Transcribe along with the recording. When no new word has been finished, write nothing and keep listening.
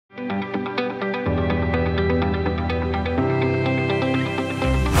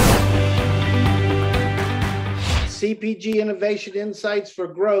CPG Innovation Insights for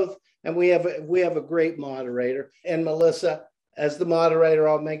Growth, and we have a great moderator. And Melissa, as the moderator,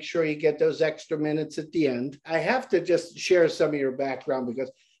 I'll make sure you get those extra minutes at the end. I have to just share some of your background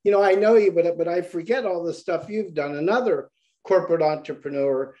because, I know you, but I forget all the stuff you've done. Another corporate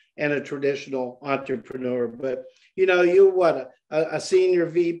entrepreneur and a traditional entrepreneur. But, you a senior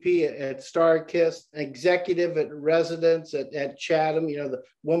VP at StarKist, executive at residence at Chatham, the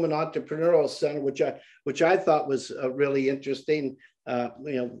Women Entrepreneurial Center, which I thought was really interesting,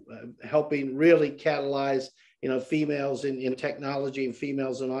 helping really catalyze females in technology and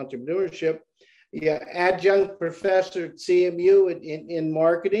females in entrepreneurship. Yeah, adjunct professor at CMU in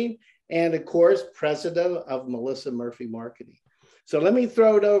marketing, and of course, president of Melissa Murphy Marketing. So let me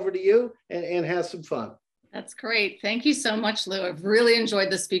throw it over to you and have some fun. That's great. Thank you so much, Lou. I've really enjoyed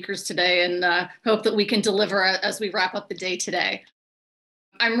the speakers today and hope that we can deliver as we wrap up the day today.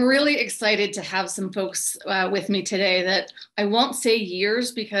 I'm really excited to have some folks with me today that I won't say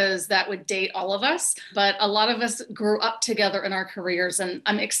years because that would date all of us, but a lot of us grew up together in our careers, and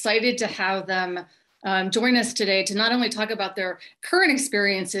I'm excited to have them join us today to not only talk about their current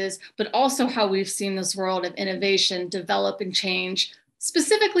experiences, but also how we've seen this world of innovation develop and change,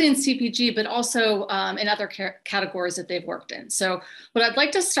 specifically in CPG, but also in other categories that they've worked in. So what I'd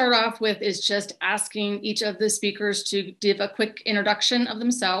like to start off with is just asking each of the speakers to give a quick introduction of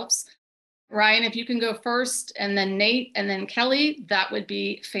themselves. Ryan, if you can go first, and then Nate, and then Kelley, that would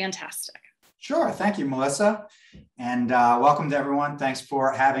be fantastic. Sure. Thank you, Melissa. And welcome to everyone. Thanks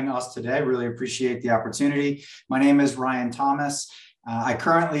for having us today. Really appreciate the opportunity. My name is Ryan Thomas. I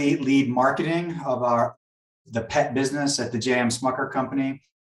currently lead marketing of the pet business at the J.M. Smucker Company.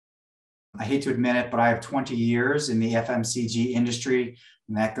 I hate to admit it, but I have 20 years in the FMCG industry,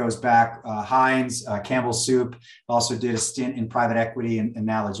 and that goes back Heinz, Campbell Soup, also did a stint in private equity and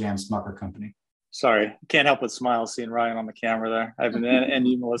now the J.M. Smucker Company. Sorry, can't help but smile seeing Ryan on the camera there. I've been and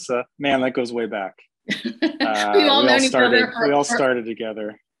you, Melissa. Man, that goes way back. We all started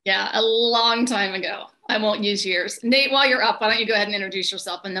together. Yeah, a long time ago. I won't use years. Nate, while you're up, why don't you go ahead and introduce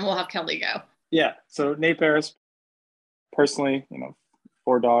yourself, and then we'll have Kelley go. Yeah, so Nate Barris, personally,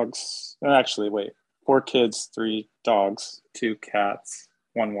 4 dogs. Actually, wait, 4 kids, 3 dogs, 2 cats,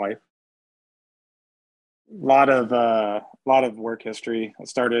 1 wife. A lot of work history. I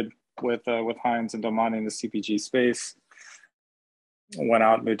started with Heinz and Del Monte in the CPG space. Went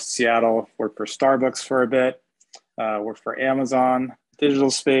out, moved to Seattle, worked for Starbucks for a bit, worked for Amazon,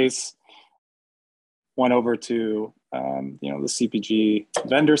 digital space. Went over to the CPG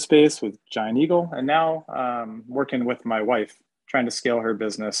vendor space with Giant Eagle, and now working with my wife, trying to scale her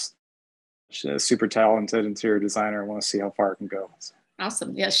business. She's a super talented interior designer. I want to see how far it can go.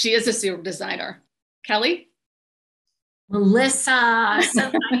 Awesome. Yes, she is a super designer. Kelley? Melissa,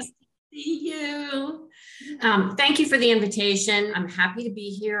 so nice to see you. Thank you for the invitation. I'm happy to be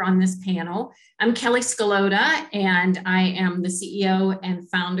here on this panel. I'm Kelley Skoloda, and I am the CEO and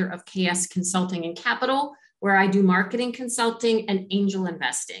founder of KS Consulting and Capital, where I do marketing consulting and angel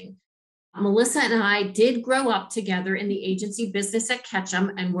investing. Melissa and I did grow up together in the agency business at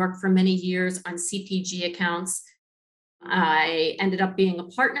Ketchum and worked for many years on CPG accounts. I ended up being a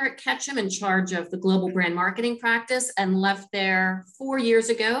partner at Ketchum in charge of the global brand marketing practice and left there 4 years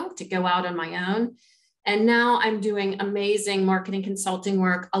ago to go out on my own. And now I'm doing amazing marketing consulting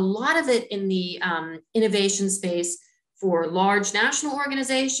work, a lot of it in the innovation space for large national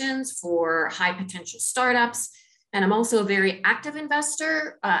organizations, for high potential startups. And I'm also a very active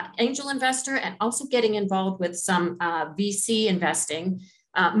investor, angel investor, and also getting involved with some VC investing,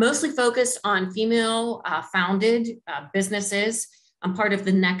 mostly focused on female founded businesses. I'm part of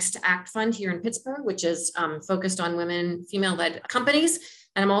the Next Act Fund here in Pittsburgh, which is focused on women, female-led companies.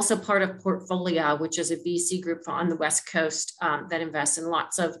 And I'm also part of Portfolio, which is a VC group on the West Coast that invests in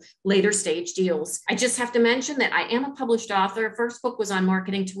lots of later stage deals. I just have to mention that I am a published author. First book was on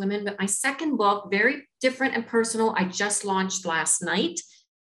marketing to women, but my second book, very different and personal, I just launched last night.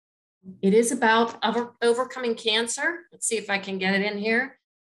 It is about overcoming cancer. Let's see if I can get it in here.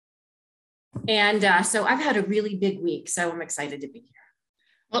 And so I've had a really big week, so I'm excited to be here.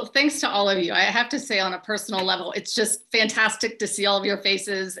 Well, thanks to all of you. I have to say on a personal level, it's just fantastic to see all of your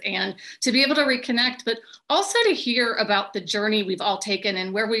faces and to be able to reconnect, but also to hear about the journey we've all taken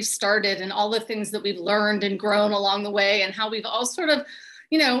and where we've started and all the things that we've learned and grown along the way and how we've all sort of,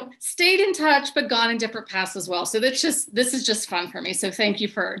 stayed in touch, but gone in different paths as well. So this is just fun for me. So thank you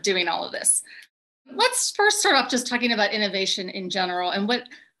for doing all of this. Let's first start off just talking about innovation in general. And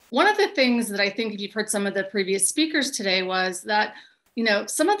one of the things that I think if you've heard some of the previous speakers today was that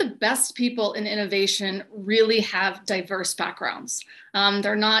Some of the best people in innovation really have diverse backgrounds. They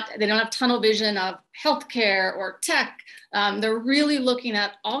don't have tunnel vision of healthcare or tech. They're really looking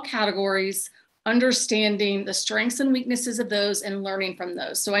at all categories, understanding the strengths and weaknesses of those and learning from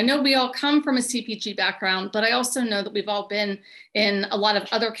those. So I know we all come from a CPG background, but I also know that we've all been in a lot of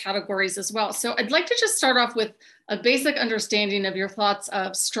other categories as well. So I'd like to just start off with a basic understanding of your thoughts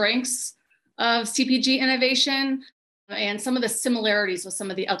of strengths of CPG innovation and some of the similarities with some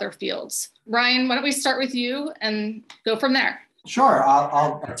of the other fields. Ryan, why don't we start with you and go from there? Sure,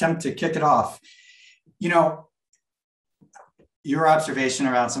 I'll attempt to kick it off. Your observation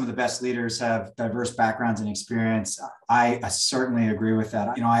around some of the best leaders have diverse backgrounds and experience, I certainly agree with that.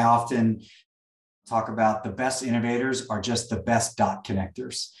 I often talk about the best innovators are just the best dot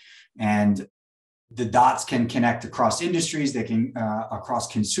connectors. And the dots can connect across industries, they can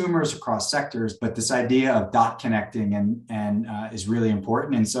across consumers, across sectors, but this idea of dot connecting and is really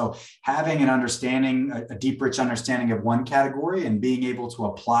important. And so having an understanding, a deep, rich understanding of one category and being able to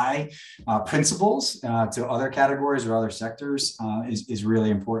apply principles to other categories or other sectors is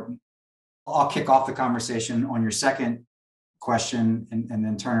really important. I'll kick off the conversation on your second question and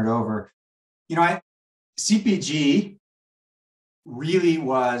then turn it over. CPG really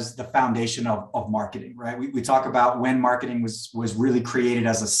was the foundation of marketing, right? We talk about when marketing was really created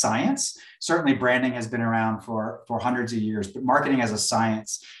as a science. Certainly branding has been around for hundreds of years, but marketing as a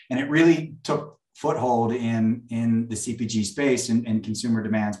science. And it really took foothold in the CPG space and consumer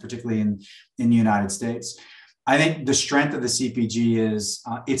demands, particularly in the United States. I think the strength of the CPG is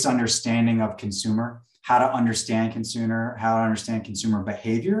its understanding of consumer, how to understand consumer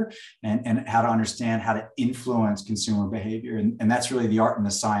behavior, and how to understand how to influence consumer behavior. And that's really the art and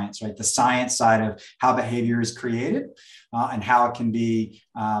the science, right? The science side of how behavior is created and how it can be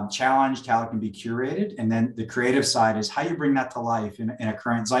challenged, how it can be curated. And then the creative side is how you bring that to life in a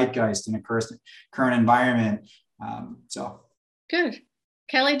current zeitgeist, in a current environment. Good.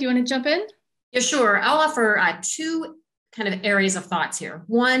 Kelley, do you want to jump in? Yeah, sure. I'll offer two kind of areas of thoughts here.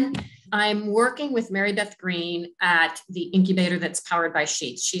 One, I'm working with Mary Beth Green at the incubator that's powered by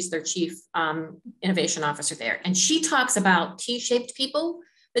Sheets. She's their chief innovation officer there. And she talks about T-shaped people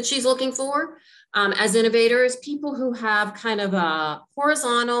that she's looking for as innovators, people who have kind of a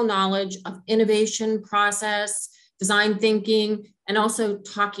horizontal knowledge of innovation process, design thinking, and also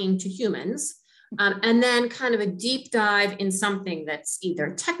talking to humans. And then kind of a deep dive in something that's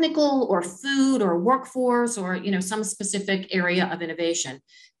either technical or food or workforce or some specific area of innovation.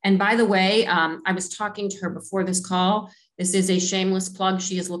 And by the way, I was talking to her before this call. This is a shameless plug.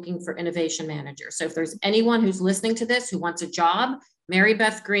 She is looking for innovation manager. So if there's anyone who's listening to this who wants a job, Mary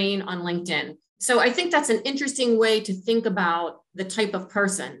Beth Green on LinkedIn. So I think that's an interesting way to think about the type of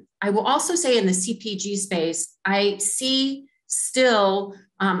person. I will also say in the CPG space, I see still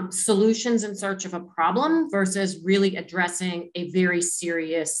solutions in search of a problem versus really addressing a very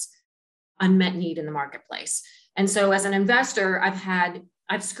serious unmet need in the marketplace. And so as an investor,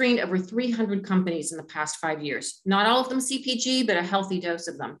 I've screened over 300 companies in the past 5 years, not all of them CPG, but a healthy dose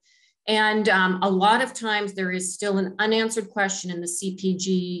of them. And a lot of times there is still an unanswered question in the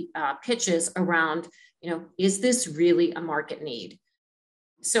CPG pitches around, is this really a market need?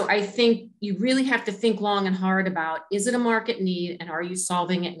 So I think you really have to think long and hard about, is it a market need and are you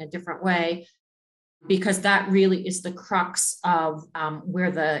solving it in a different way? Because that really is the crux of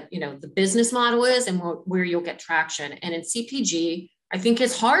where the business model is and where you'll get traction. And in CPG, I think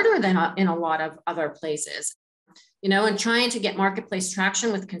it's harder than in a lot of other places. And trying to get marketplace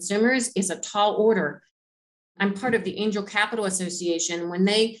traction with consumers is a tall order. I'm part of the Angel Capital Association. When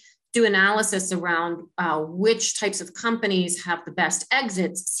they do analysis around which types of companies have the best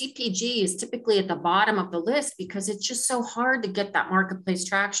exits, CPG is typically at the bottom of the list because it's just so hard to get that marketplace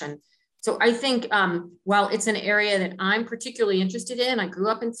traction. So I think while it's an area that I'm particularly interested in, I grew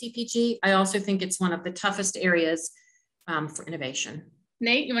up in CPG, I also think it's one of the toughest areas for innovation.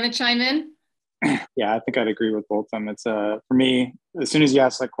 Nate, you want to chime in? Yeah, I think I'd agree with both of them. It's for me, as soon as you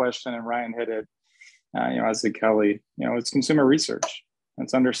ask that question and Ryan hit it, as did Kelley, it's consumer research.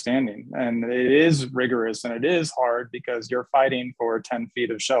 It's understanding. And it is rigorous and it is hard because you're fighting for 10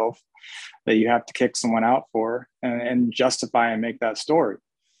 feet of shelf that you have to kick someone out for and justify and make that story.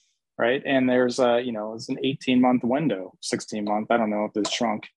 Right. And there's it's an 18-month window, 16-month. I don't know if it's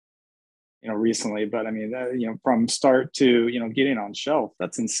shrunk, recently, but I mean, from start to, getting on shelf,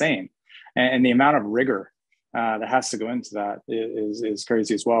 that's insane. And the amount of rigor that has to go into that is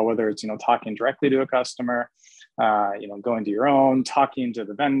crazy as well, whether it's, talking directly to a customer, going to your own, talking to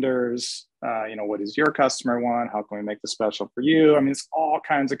the vendors, what does your customer want? How can we make this special for you? I mean, it's all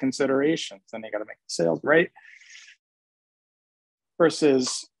kinds of considerations and you got to make the sales, right?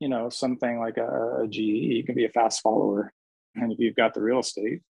 versus, something like a GE. You can be a fast follower. And if you've got the real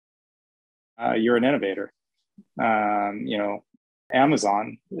estate, you're an innovator.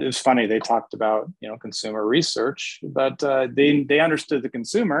 Amazon, it was funny, they talked about consumer research, but they understood the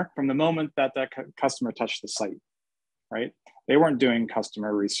consumer from the moment that customer touched the site, right? They weren't doing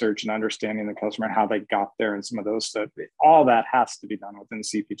customer research and understanding the customer and how they got there and some of those stuff. All that has to be done within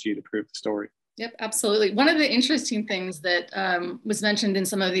CPG to prove the story. Yep, absolutely. One of the interesting things that was mentioned in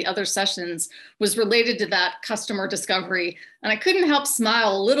some of the other sessions was related to that customer discovery. And I couldn't help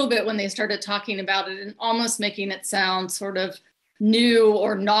smile a little bit when they started talking about it and almost making it sound sort of new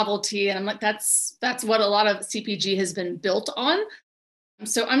or novelty. And I'm like, that's what a lot of CPG has been built on.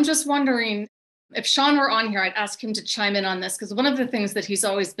 So I'm just wondering, if Sean were on here, I'd ask him to chime in on this, because one of the things that he's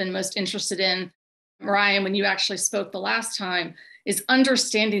always been most interested in, Ryan, when you actually spoke the last time, is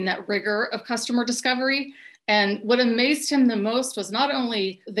understanding that rigor of customer discovery. And what amazed him the most was not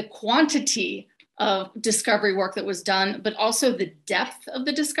only the quantity of discovery work that was done, but also the depth of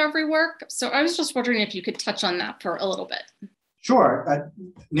the discovery work. So I was just wondering if you could touch on that for a little bit. Sure.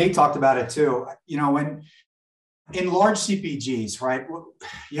 Nate talked about it too. When in large CPGs, right,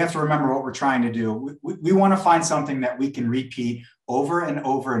 you have to remember what we're trying to do. We want to find something that we can repeat over and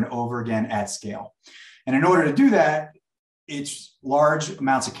over and over again at scale. And in order to do that, it's large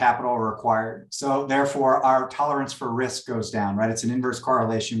amounts of capital are required. So therefore, our tolerance for risk goes down, right? It's an inverse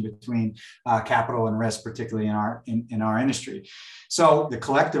correlation between capital and risk, particularly in our industry. So the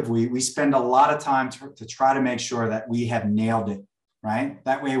collective, we spend a lot of time to try to make sure that we have nailed it, right?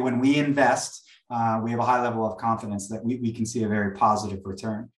 That way, when we invest, we have a high level of confidence that we can see a very positive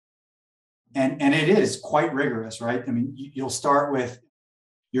return. And it is quite rigorous, right? I mean, you'll start with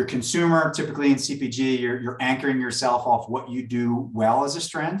your consumer. Typically in CPG, you're anchoring yourself off what you do well as a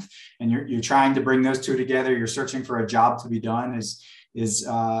strength, and you're trying to bring those two together. You're searching for a job to be done is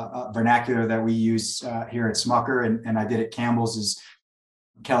a vernacular that we use here at Smucker, and I did at Campbell's. Is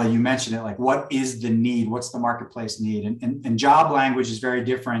Kelley, you mentioned it, like what is the need? What's the marketplace need? And job language is very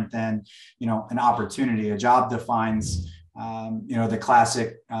different than an opportunity. A job defines the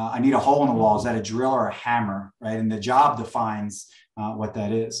classic, I need a hole in the wall. Is that a drill or a hammer, right? And the job defines what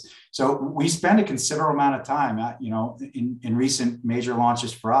that is. So we spend a considerable amount of time, in recent major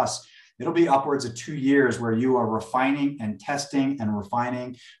launches for us. It'll be upwards of 2 years where you are refining and testing and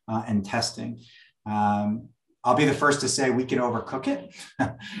refining and testing. I'll be the first to say we can overcook it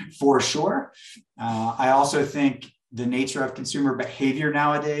for sure. I also think the nature of consumer behavior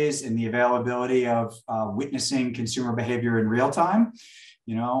nowadays and the availability of witnessing consumer behavior in real time,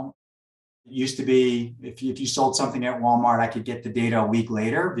 it used to be if you sold something at Walmart, I could get the data a week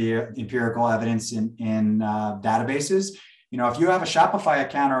later via empirical evidence in databases. If you have a Shopify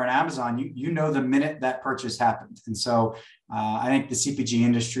account or an Amazon, you know the minute that purchase happened. And so I think the CPG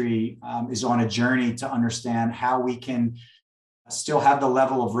industry is on a journey to understand how we can still have the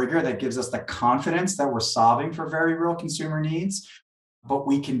level of rigor that gives us the confidence that we're solving for very real consumer needs, but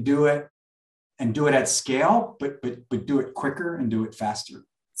we can do it and do it at scale, but do it quicker and do it faster.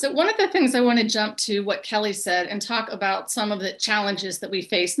 So one of the things I want to jump to what Kelley said and talk about some of the challenges that we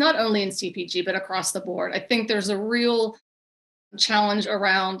face, not only in CPG, but across the board. I think there's a real challenge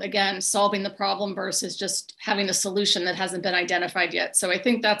around, again, solving the problem versus just having a solution that hasn't been identified yet. So I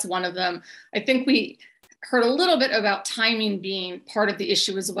think that's one of them. I think we heard a little bit about timing being part of the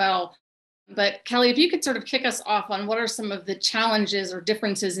issue as well. But Kelley, if you could sort of kick us off on what are some of the challenges or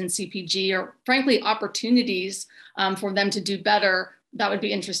differences in CPG, or frankly, opportunities for them to do better, that would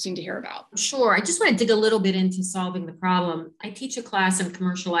be interesting to hear about. Sure. I just want to dig a little bit into solving the problem. I teach a class on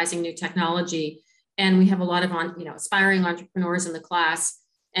commercializing new technology, and we have a lot of aspiring entrepreneurs in the class.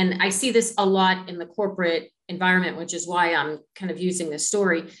 And I see this a lot in the corporate environment, which is why I'm kind of using this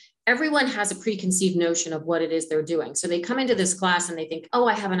story. Everyone has a preconceived notion of what it is they're doing. So they come into this class and they think, oh,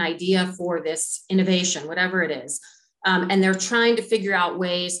 I have an idea for this innovation, whatever it is. And they're trying to figure out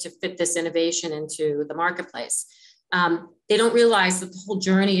ways to fit this innovation into the marketplace. They don't realize that the whole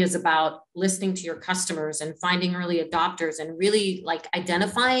journey is about listening to your customers and finding early adopters and really like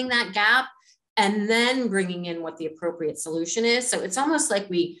identifying that gap and then bringing in what the appropriate solution is. So it's almost like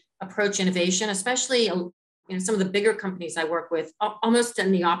we approach innovation, especially some of the bigger companies I work with, almost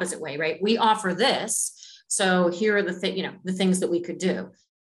in the opposite way, right? We offer this, so here are the things that we could do.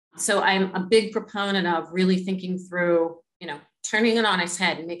 So I'm a big proponent of really thinking through, turning it on its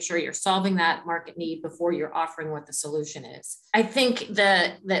head and make sure you're solving that market need before you're offering what the solution is. I think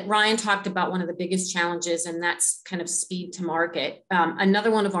that Ryan talked about one of the biggest challenges, and that's kind of speed to market. Another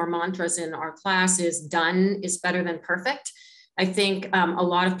one of our mantras in our class is done is better than perfect. I think a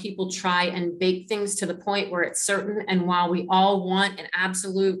lot of people try and bake things to the point where it's certain. And while we all want an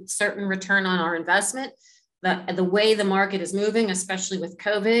absolute certain return on our investment, the way the market is moving, especially with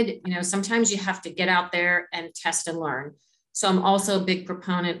COVID, sometimes you have to get out there and test and learn. So I'm also a big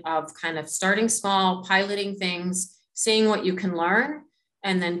proponent of kind of starting small, piloting things, seeing what you can learn,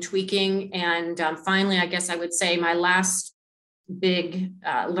 and then tweaking. And finally, I guess I would say my last big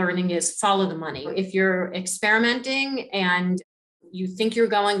learning is follow the money. If you're experimenting and you think you're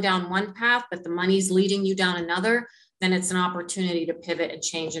going down one path, but the money's leading you down another, then it's an opportunity to pivot and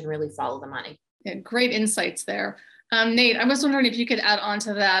change and really follow the money. Yeah, great insights there. Nate, I was wondering if you could add on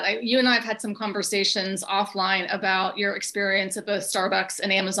to that. You and I have had some conversations offline about your experience at both Starbucks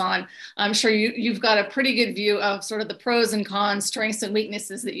and Amazon. I'm sure you've got a pretty good view of sort of the pros and cons, strengths and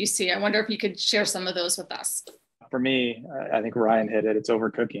weaknesses that you see. I wonder if you could share some of those with us. For me, I think Ryan hit it. It's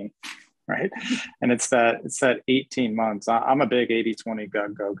overcooking, right? And it's that 18 months. I'm a big 80-20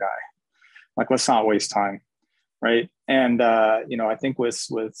 go guy. Like, let's not waste time, right? And I think with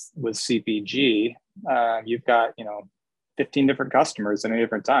CPG, you've got 15 different customers at any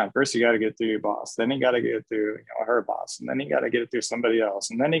different time. First, you got to get through your boss, then you got to get through her boss, and then you got to get it through somebody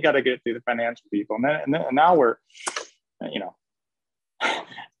else, and then you got to get through the financial people, and now we're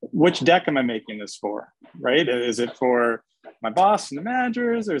which deck am I making this for, right? Is it for my boss and the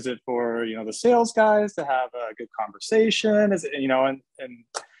managers, or is it for the sales guys to have a good conversation? Is it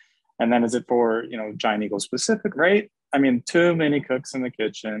and then is it for Giant Eagle specific, right? I mean, too many cooks in the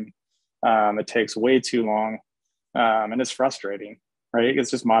kitchen. It takes way too long, and it's frustrating, right? It's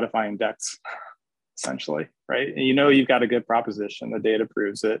just modifying decks, essentially, right? And you've got a good proposition. The data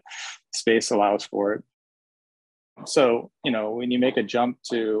proves it. Space allows for it. So, when you make a jump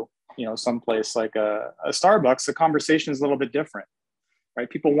to, someplace like a Starbucks, the conversation is a little bit different, right?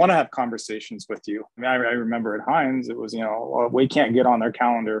 People want to have conversations with you. I mean, I remember at Heinz, it was, we can't get on their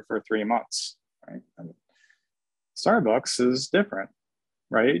calendar for 3 months, right? Starbucks is different,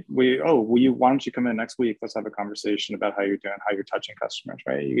 right? Why don't you come in next week? Let's have a conversation about how you're doing, how you're touching customers,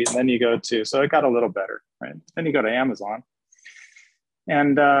 right? Then you go to, so it got a little better, right? Then you go to Amazon,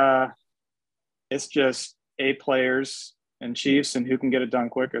 and it's just A players and chiefs and who can get it done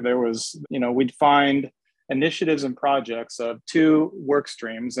quicker. There was, we'd find initiatives and projects of 2 work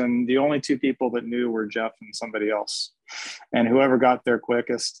streams, and the only 2 people that knew were Jeff and somebody else. And whoever got there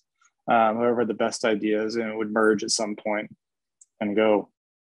quickest, whoever had the best ideas, and it would merge at some point and go.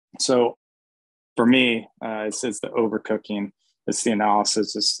 So for me, it's the overcooking. It's the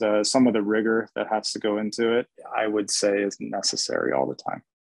analysis. It's some of the rigor that has to go into it. I would say is necessary all the time.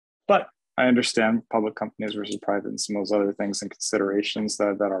 But I understand public companies versus private and some of those other things and considerations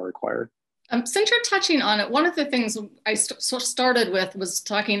that are required. Since you're touching on it, one of the things I started with was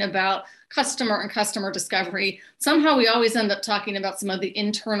talking about customer and customer discovery. Somehow we always end up talking about some of the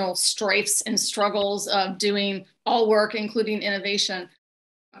internal strifes and struggles of doing all work, including innovation.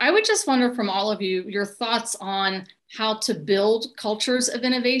 I would just wonder from all of you, your thoughts on how to build cultures of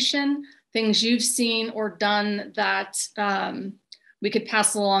innovation, things you've seen or done that we could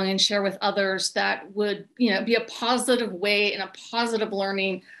pass along and share with others that would, be a positive way and a positive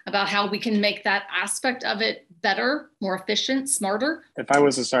learning about how we can make that aspect of it better, more efficient, smarter. If I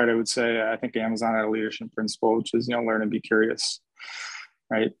was to start, I would say I think Amazon had a leadership principle, which is learn and be curious,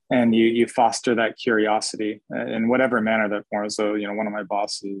 right? And you foster that curiosity in whatever manner that forms. So one of my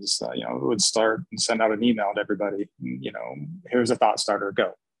bosses, would start and send out an email to everybody. Here's a thought starter,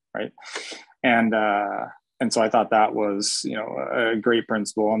 go, right? And so I thought that was, a great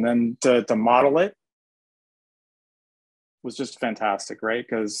principle. And then to model it was just fantastic, right?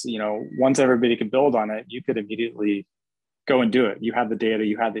 Because, once everybody could build on it, you could immediately go and do it. You had the data,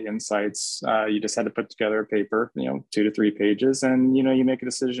 you had the insights. You just had to put together a paper, 2 to 3 pages, and, you make a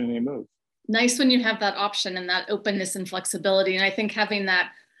decision and you move. Nice when you have that option and that openness and flexibility. And I think having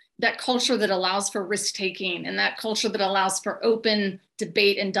that culture that allows for risk taking and that culture that allows for open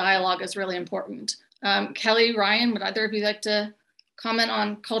debate and dialogue is really important. Kelley, Ryan, would either of you like to comment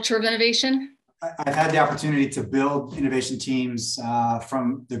on culture of innovation? I've had the opportunity to build innovation teams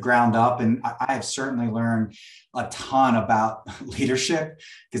from the ground up, and I have certainly learned a ton about leadership,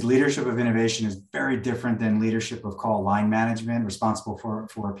 because leadership of innovation is very different than leadership of line management responsible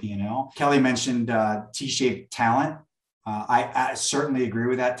for P&L. Kelley mentioned T-shaped talent. I certainly agree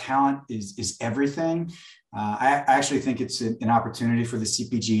with that. Talent is everything. I actually think it's an opportunity for the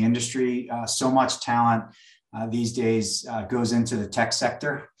CPG industry. So much talent these days goes into the tech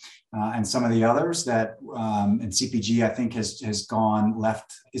sector and some of the others that, and CPG, I think has gone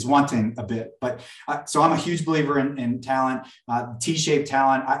left, is wanting a bit. But so I'm a huge believer in talent. T-shaped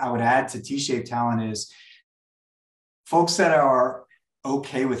talent, I would add to T-shaped talent is folks that are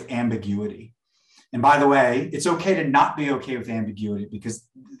okay with ambiguity. And by the way, it's okay to not be okay with ambiguity because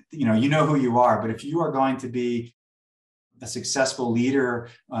you know who you are. But if you are going to be a successful leader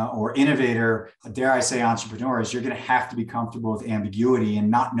or innovator, dare I say entrepreneurs, you're going to have to be comfortable with ambiguity and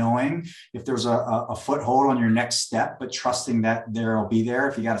not knowing if there's a foothold on your next step, but trusting that there'll be there.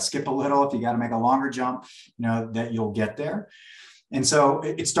 If you got to skip a little, if you got to make a longer jump, that you'll get there. And so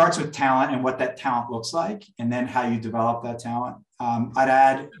it starts with talent and what that talent looks like, and then how you develop that talent. I'd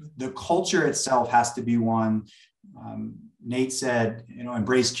add the culture itself has to be one. Nate said,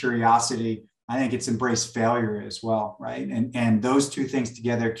 embrace curiosity. I think it's embrace failure as well, right? And those two things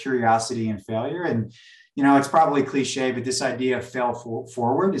together, curiosity and failure. And, it's probably cliche, but this idea of fail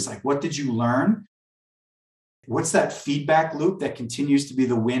forward is like, what did you learn? What's that feedback loop that continues to be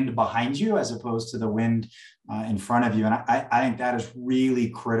the wind behind you as opposed to the wind in front of you? And I think that is really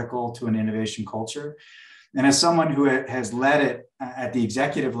critical to an innovation culture. And as someone who has led it at the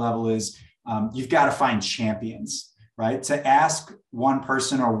executive level is you've got to find champions. Right? To ask one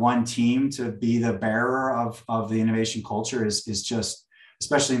person or one team to be the bearer of the innovation culture is just,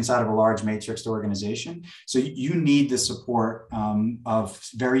 especially inside of a large matrixed organization. So you need the support of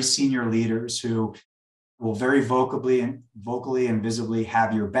very senior leaders who will very vocally and visibly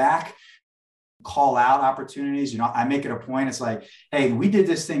have your back, call out opportunities. I make it a point. It's like, hey, we did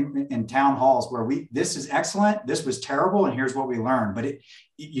this thing in town halls where this is excellent. This was terrible. And here's what we learned. But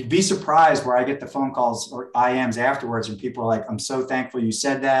you'd be surprised where I get the phone calls or IMs afterwards and people are like, I'm so thankful you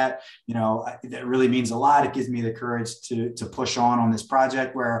said that. That really means a lot. It gives me the courage to push on this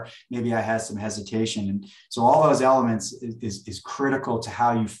project where maybe I had some hesitation. And so all those elements is critical to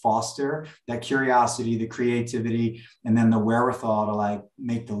how you foster that curiosity, the creativity, and then the wherewithal to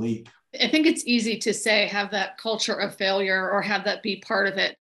make the leap. I think it's easy to say, have that culture of failure or have that be part of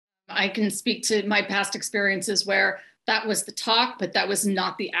it. I can speak to my past experiences where that was the talk, but that was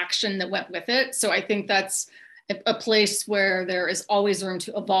not the action that went with it. So I think that's a place where there is always room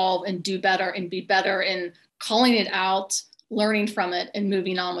to evolve and do better and be better in calling it out, learning from it and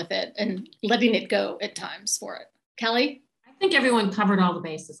moving on with it and letting it go at times for it. Kelley? I think everyone covered all the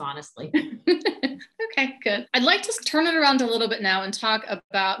bases, honestly. Okay, good. I'd like to turn it around a little bit now and talk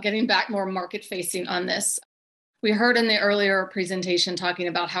about getting back more market facing on this. We heard in the earlier presentation talking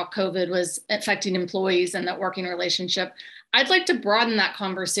about how COVID was affecting employees and that working relationship. I'd like to broaden that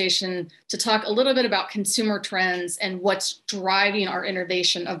conversation to talk a little bit about consumer trends and what's driving our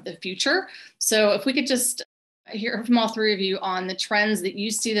innovation of the future. So if we could just hear from all three of you on the trends that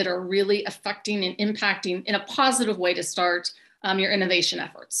you see that are really affecting and impacting in a positive way to start your innovation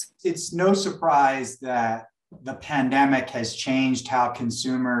efforts. It's no surprise that the pandemic has changed how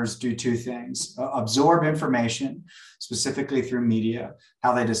consumers do two things: absorb information, specifically through media,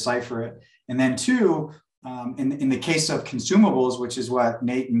 how they decipher it. And then two, in the case of consumables, which is what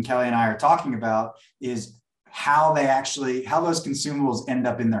Nate and Kelley and I are talking about, is how those consumables end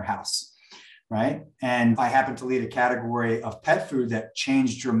up in their house. Right. And I happen to lead a category of pet food that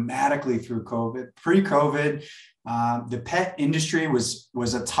changed dramatically through COVID. Pre-COVID, the pet industry was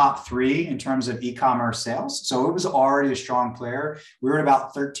a top 3 in terms of e-commerce sales. So it was already a strong player. We were at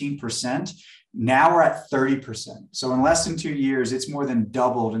about 13%. Now we're at 30%. So in less than 2 years, it's more than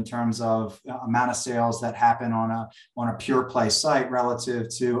doubled in terms of amount of sales that happen on a pure play site relative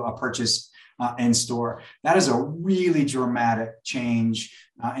to a purchase in store. That is a really dramatic change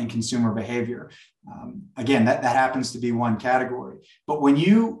in consumer behavior. Again, that happens to be one category. But when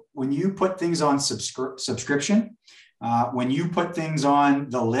you put things on subscription, when you put things on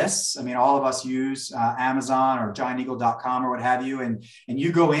the lists, I mean, all of us use Amazon or gianteagle.com or what have you, and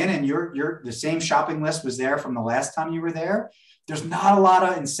you go in and the same shopping list was there from the last time you were there. There's not a lot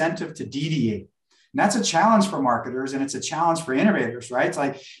of incentive to deviate. And that's a challenge for marketers and it's a challenge for innovators, right? It's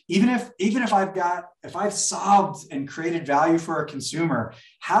like, even if I've solved and created value for a consumer,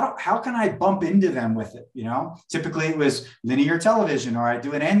 how can I bump into them with it? Typically it was linear television, or I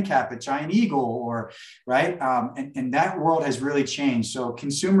do an end cap at Giant Eagle, or right. And that world has really changed. So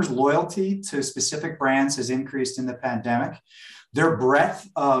consumers' loyalty to specific brands has increased in the pandemic. Their breadth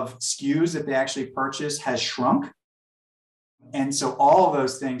of SKUs that they actually purchase has shrunk. And so all of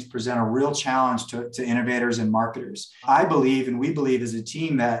those things present a real challenge to innovators and marketers. I believe, and we believe as a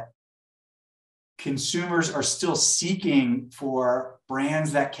team, that consumers are still seeking for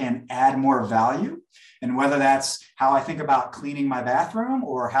brands that can add more value. And whether that's how I think about cleaning my bathroom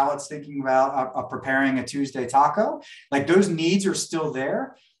or how it's thinking about preparing a Tuesday taco, like those needs are still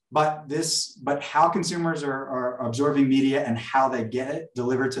there. But how consumers are absorbing media and how they get it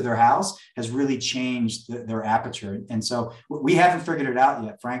delivered to their house has really changed their aperture. And so we haven't figured it out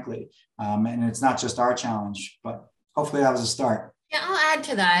yet, frankly. And it's not just our challenge, but hopefully that was a start. Yeah, I'll add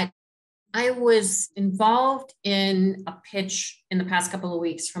to that. I was involved in a pitch in the past couple of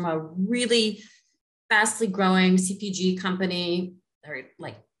weeks from a really fastly growing CPG company. They're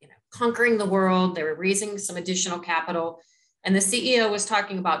conquering the world. They were raising some additional capital. And the CEO was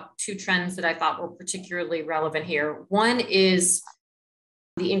talking about two trends that I thought were particularly relevant here. One is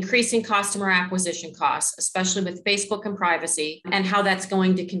the increasing customer acquisition costs, especially with Facebook and privacy, and how that's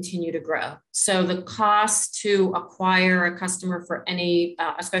going to continue to grow. So the cost to acquire a customer for any,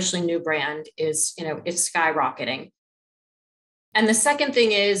 especially new brand is, it's skyrocketing. And the second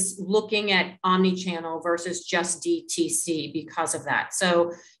thing is looking at omni-channel versus just DTC because of that.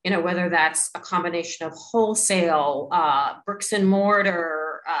 So, whether that's a combination of wholesale, bricks and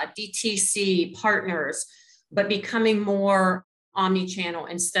mortar, DTC partners, but becoming more omni-channel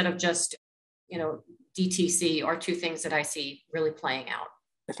instead of just, DTC are two things that I see really playing out.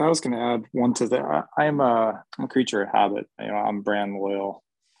 If I was going to add one to that, I'm a creature of habit. I'm brand loyal.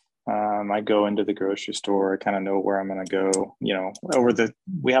 I go into the grocery store. I kind of know where I'm going to go.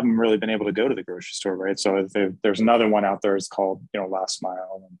 We haven't really been able to go to the grocery store, right? So there's another one out there. It's called, Last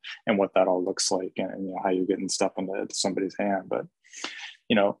Mile, and what that all looks like, and how you're getting stuff into somebody's hand. But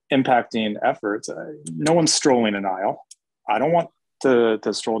impacting efforts. No one's strolling an aisle. I don't want to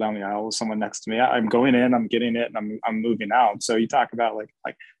stroll down the aisle with someone next to me. I'm going in, I'm getting it, and I'm moving out. So you talk about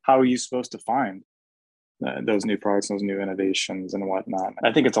like how are you supposed to find those new products, those new innovations and whatnot.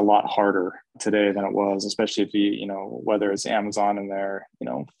 I think it's a lot harder today than it was, especially if whether it's Amazon and their,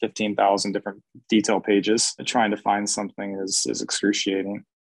 15,000 different detail pages, trying to find something is excruciating.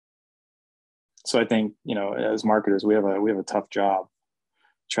 So I think, as marketers, we have a tough job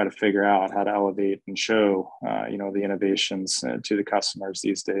to try to figure out how to elevate and show, the innovations to the customers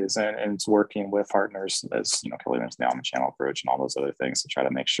these days. And it's working with partners, as, Kelley mentioned, the omnichannel approach and all those other things to try to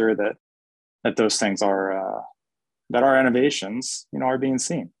make sure that those things are that our innovations, are being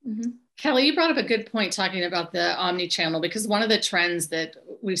seen. Mm-hmm. Kelley, you brought up a good point talking about the omni-channel, because one of the trends that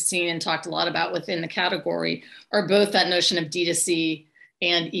we've seen and talked a lot about within the category are both that notion of D2C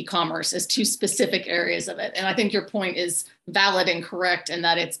and e-commerce as two specific areas of it. And I think your point is valid and correct in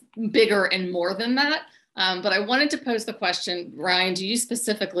that it's bigger and more than that. But I wanted to pose the question, Ryan, to you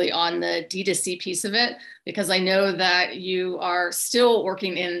specifically on the D2C piece of it, because I know that you are still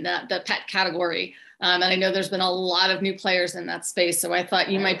working in the pet category. And I know there's been a lot of new players in that space. So I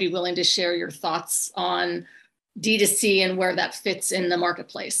thought you might be willing to share your thoughts on D2C and where that fits in the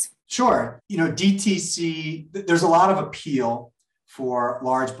marketplace. Sure. DTC, there's a lot of appeal for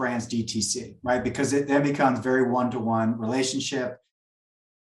large brands DTC, right? Because it then becomes very one-to-one relationship.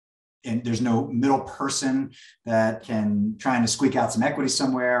 And there's no middle person that can trying to squeak out some equity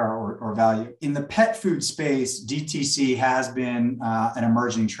somewhere or value. In the pet food space, DTC has been an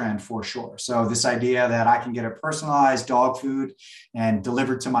emerging trend for sure. So this idea that I can get a personalized dog food and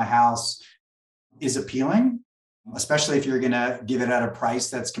delivered to my house is appealing, especially if you're going to give it at a price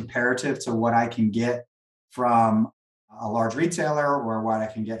that's comparative to what I can get from a large retailer or what I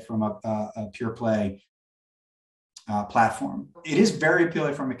can get from a pure play platform. It is very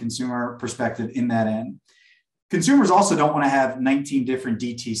appealing from a consumer perspective in that end. Consumers also don't want to have 19 different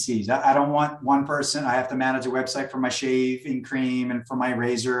DTCs. I don't want one person. I have to manage a website for my shaving cream and for my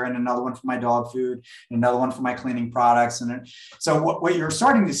razor and another one for my dog food and another one for my cleaning products. And so what you're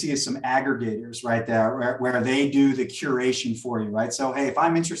starting to see is some aggregators right there where they do the curation for you, right? So, hey, if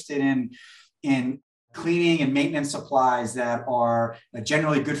I'm interested in cleaning and maintenance supplies that are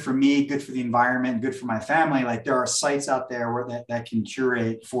generally good for me, good for the environment, good for my family, like there are sites out there that can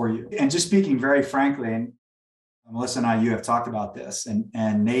curate for you. And just speaking very frankly, and Melissa and you have talked about this,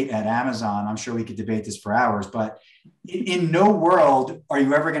 and Nate at Amazon, I'm sure we could debate this for hours, but in no world are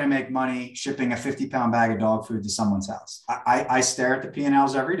you ever going to make money shipping a 50-pound bag of dog food to someone's house. I stare at the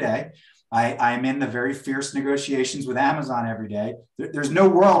P&Ls every day. I'm in the very fierce negotiations with Amazon every day. There's no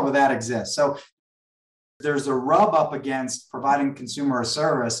world where that exists. So there's a rub up against providing consumer a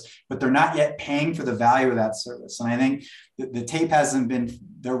service, but they're not yet paying for the value of that service. And I think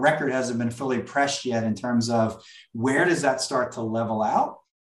the record hasn't been fully pressed yet in terms of where does that start to level out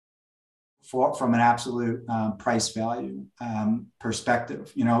from an absolute price value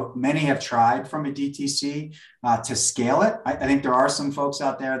perspective. Many have tried from a DTC to scale it. I think there are some folks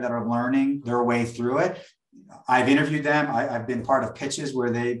out there that are learning their way through it. I've interviewed them. I've been part of pitches where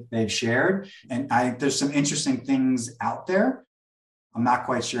they've shared, and I think there's some interesting things out there. I'm not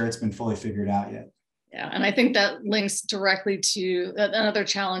quite sure it's been fully figured out yet. Yeah, and I think that links directly to another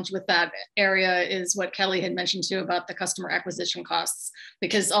challenge with that area is what Kelley had mentioned too about the customer acquisition costs.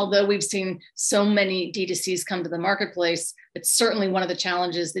 Because although we've seen so many D2Cs come to the marketplace, it's certainly one of the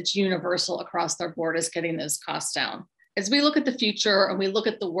challenges that's universal across the board is getting those costs down. As we look at the future and we look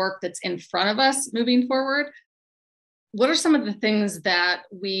at the work that's in front of us moving forward, what are some of the things that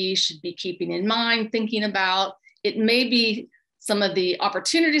we should be keeping in mind, thinking about? It may be some of the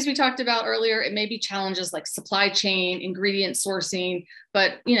opportunities we talked about earlier. It may be challenges like supply chain, ingredient sourcing,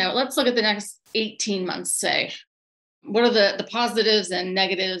 but let's look at the next 18 months, say. What are the positives and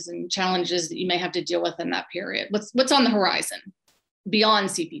negatives and challenges that you may have to deal with in that period? What's on the horizon beyond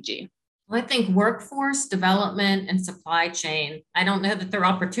CPG? Well, I think workforce development and supply chain, I don't know that there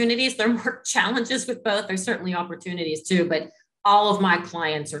are opportunities. There are more challenges with both. There's certainly opportunities too, but all of my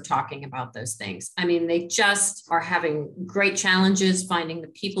clients are talking about those things. I mean, they just are having great challenges finding the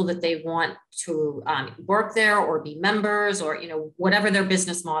people that they want to work there or be members or, whatever their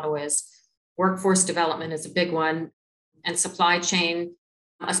business model is. Workforce development is a big one, and supply chain,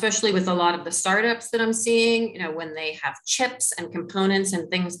 especially with a lot of the startups that I'm seeing, when they have chips and components and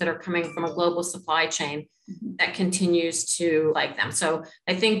things that are coming from a global supply chain that continues to like them. So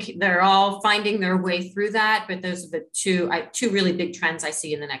I think they're all finding their way through that, but those are the two really big trends I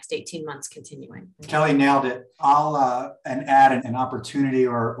see in the next 18 months continuing. Kelley nailed it. I'll add an opportunity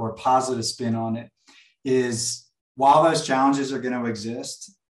or positive spin on it is while those challenges are going to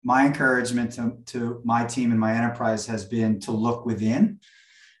exist, my encouragement to my team and my enterprise has been to look within.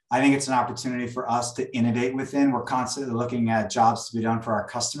 I think it's an opportunity for us to innovate within. We're constantly looking at jobs to be done for our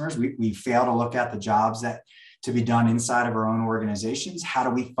customers. We fail to look at the jobs that to be done inside of our own organizations. How do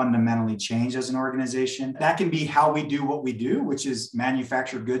we fundamentally change as an organization? That can be how we do what we do, which is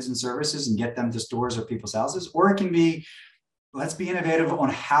manufacture goods and services and get them to stores or people's houses. Or it can be, let's be innovative on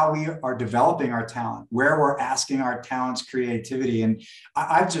how we are developing our talent, where we're asking our talent's creativity. And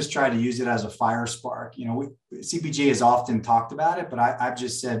I've just tried to use it as a fire spark. CPG has often talked about it, but I've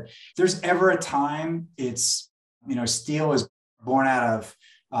just said, if there's ever a time, it's, steel is born out of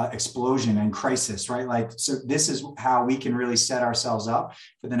explosion and crisis, right? So this is how we can really set ourselves up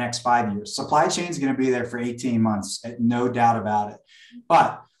for the next 5 years. Supply chain is going to be there for 18 months, no doubt about it.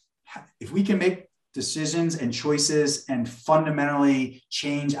 But if we can make decisions and choices and fundamentally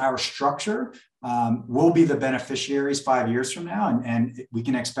change our structure, we'll be the beneficiaries 5 years from now. And we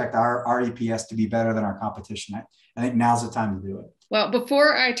can expect our EPS to be better than our competition. I think now's the time to do it. Well,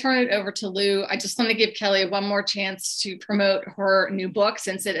 before I turn it over to Lou, I just want to give Kelley one more chance to promote her new book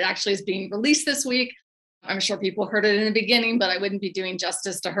since it actually is being released this week. I'm sure people heard it in the beginning, but I wouldn't be doing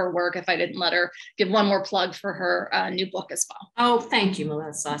justice to her work if I didn't let her give one more plug for her new book as well. Oh, thank you,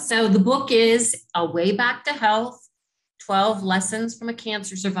 Melissa. So the book is A Way Back to Health, 12 Lessons from a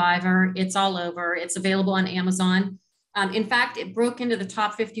Cancer Survivor. It's all over. It's available on Amazon. In fact, it broke into the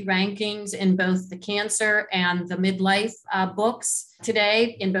top 50 rankings in both the cancer and the midlife books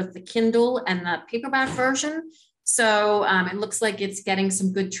today in both the Kindle and the paperback version. So it looks like it's getting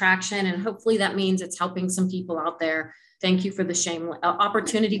some good traction, and hopefully that means it's helping some people out there. Thank you for the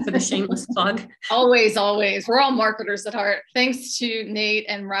opportunity for the shameless plug. Always, always. We're all marketers at heart. Thanks to Nate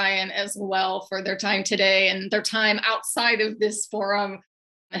and Ryan as well for their time today and their time outside of this forum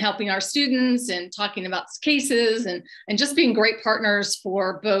and helping our students and talking about cases and just being great partners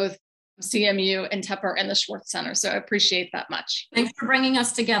for both CMU and Tepper and the Schwartz Center. So I appreciate that much. Thanks for bringing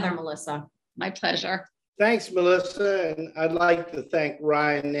us together, Melissa. My pleasure. Thanks, Melissa. And I'd like to thank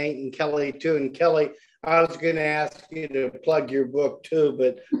Ryan, Nate, and Kelley too. And Kelley, I was going to ask you to plug your book too,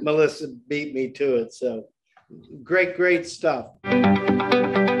 but Melissa beat me to it. So great, great stuff.